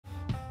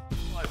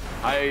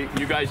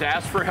You guys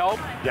asked for help?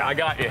 Yeah, I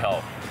got you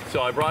help.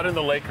 So I brought in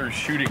the Lakers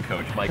shooting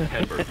coach, Mike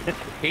Penberthy.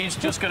 He's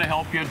just going to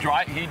help you.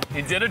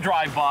 He did a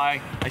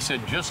drive-by. I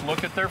said, just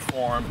look at their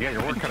form. Yeah,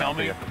 you're working out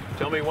there.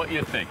 Tell me what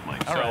you think,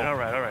 Mike. All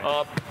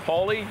right.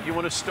 Paulie, you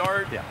want to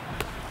start? Yeah.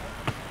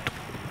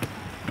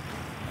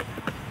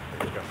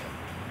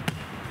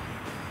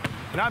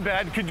 Not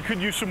bad. Could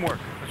use some work.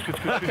 Could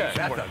use some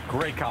That's work. a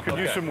great compliment.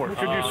 Could use some work.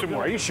 Could use some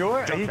work. Are you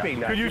sure? He's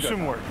being nice. Could use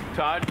some work.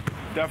 Todd?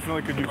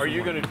 Definitely could use some work. Are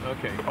you going to?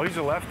 Okay. Oh, he's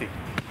a lefty.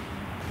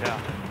 Yeah.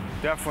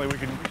 Definitely, we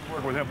can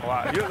work with him a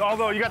lot.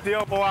 Although you got the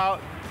elbow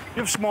out,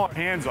 you have smaller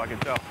hands, I can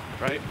tell,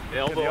 right? The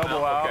elbow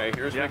out. Okay,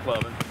 here's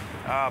McLovin.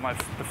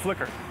 The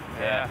flicker.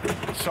 Yeah.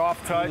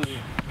 Soft touch.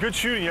 Good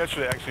shooting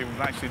yesterday, actually.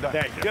 Nicely done.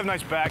 Thank you. You have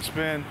nice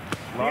backspin.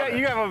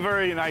 You have a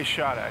very nice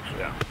shot, actually.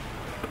 Yeah.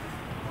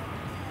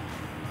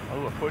 A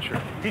little pusher.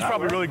 He's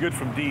probably really good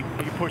from deep.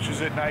 He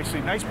pushes it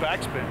nicely. Nice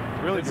backspin.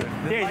 Really good.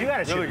 Yeah, you got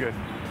to shoot. Really good.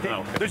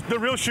 The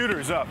real shooter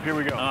is up. Here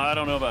we go. I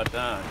don't know about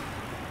that.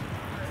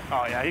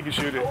 Oh, yeah, he can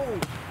shoot it.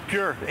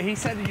 Pure. He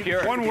said that you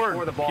Pure. one word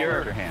before the ball Pure.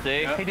 in your hand.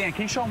 See? Hey, Dan,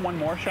 can you show him one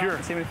more shot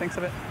and see what he thinks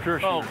of it?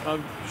 Pure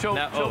shooter.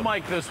 Show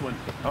Mike this one.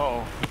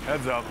 Oh,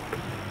 heads up.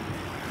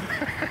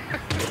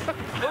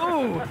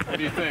 Ooh. What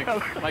do you think?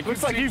 Mike,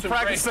 looks like you've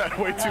practiced that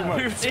way too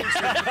much.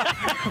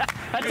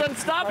 That's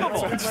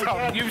unstoppable.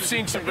 You've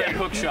seen some great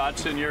hook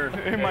shots in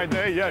my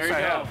day. Yes, I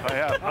have.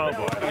 Oh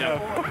boy.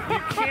 You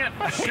can't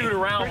shoot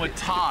around with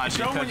Todd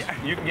because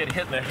you can get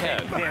hit in the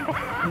head. Dan,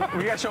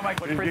 we got to show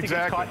Mike what Fritzy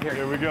gets caught here.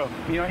 Here we go.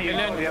 You know, he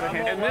on the other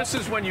hand. And this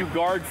is when you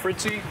guard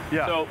Fritzy.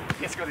 Yeah. So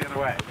let's go the other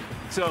way.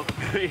 So,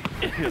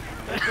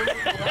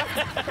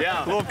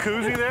 yeah. A little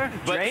koozie there.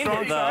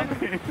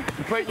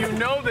 But you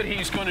know that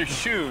he's going to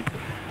shoot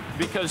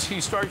because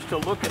he starts to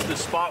look at the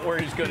spot where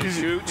he's going to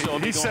shoot. So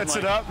he sets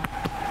it up.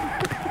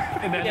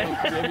 And then he'll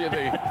give you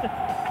the...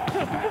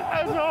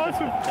 That's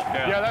awesome.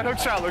 Yeah, that hook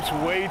shot looks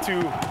way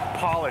too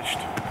polished.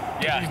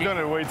 Yeah, he's done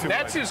it way too much.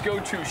 That's his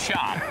go-to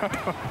shot.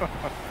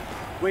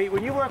 Wait,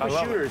 when you work with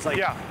shooters,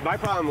 like my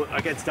problem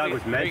against Doug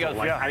was mental.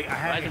 Like I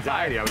had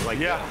anxiety. I was like,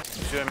 you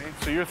see what I mean?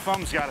 So your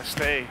thumb's got to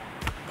stay.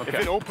 Okay.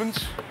 If it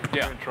opens,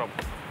 you're in trouble.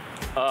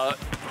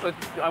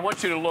 I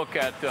want you to look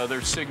at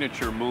their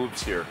signature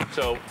moves here.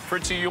 So,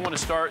 Fritzy, you want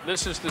to start?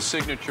 This is the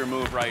signature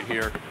move right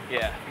here.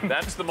 Yeah.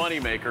 That's the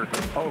moneymaker.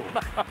 Oh.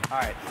 All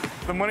right.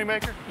 The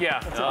moneymaker? Yeah.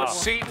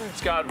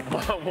 Seaton's got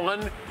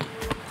one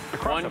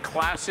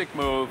classic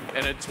move,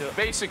 and it's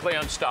basically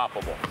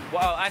unstoppable.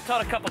 Well, I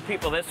taught a couple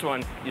people this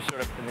one. You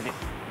sort of...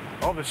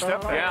 Oh, the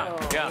step back.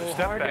 Yeah. The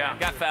step back. Yeah.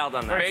 Got fouled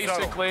on that.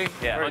 Basically,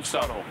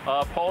 unstoppable.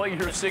 Paulie,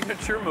 your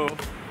signature move.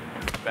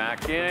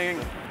 Backing,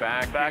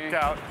 backed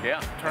out.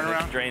 Yeah. Turn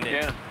around. Drained it.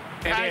 Yeah.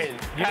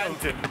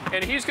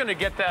 And he's going to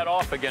get that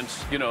off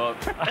against, like a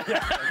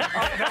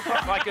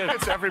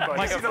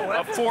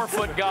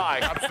 4-foot guy.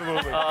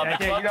 Absolutely.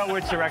 you know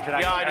which direction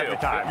I go every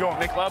time. Go.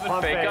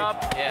 McLovin, fake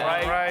up,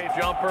 right,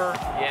 jumper.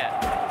 Yeah,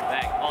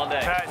 back all day.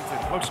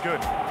 Patented. Looks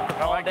good.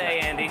 All day,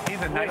 Andy.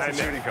 He's a nice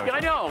shooting coach. I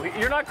know.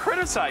 You're not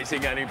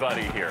criticizing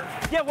anybody here.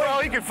 Yeah, well,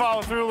 he can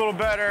follow through a little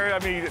better. I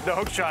mean, the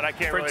hook shot, I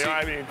can't really.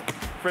 I mean,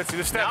 Fritzy,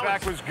 the step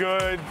back was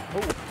good.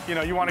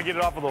 You want to get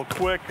it off a little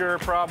quicker,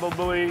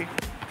 probably.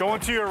 Going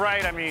to your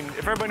right, I mean, if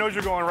everybody knows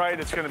you're going right,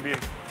 it's going to be,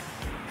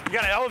 you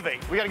got to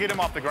elevate. We got to get him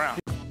off the ground.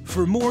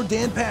 For more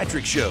Dan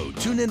Patrick Show,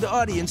 tune into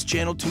Audience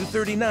Channel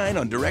 239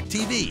 on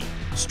DirecTV.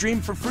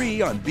 Stream for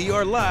free on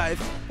BR Live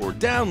or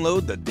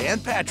download the Dan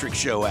Patrick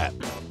Show app.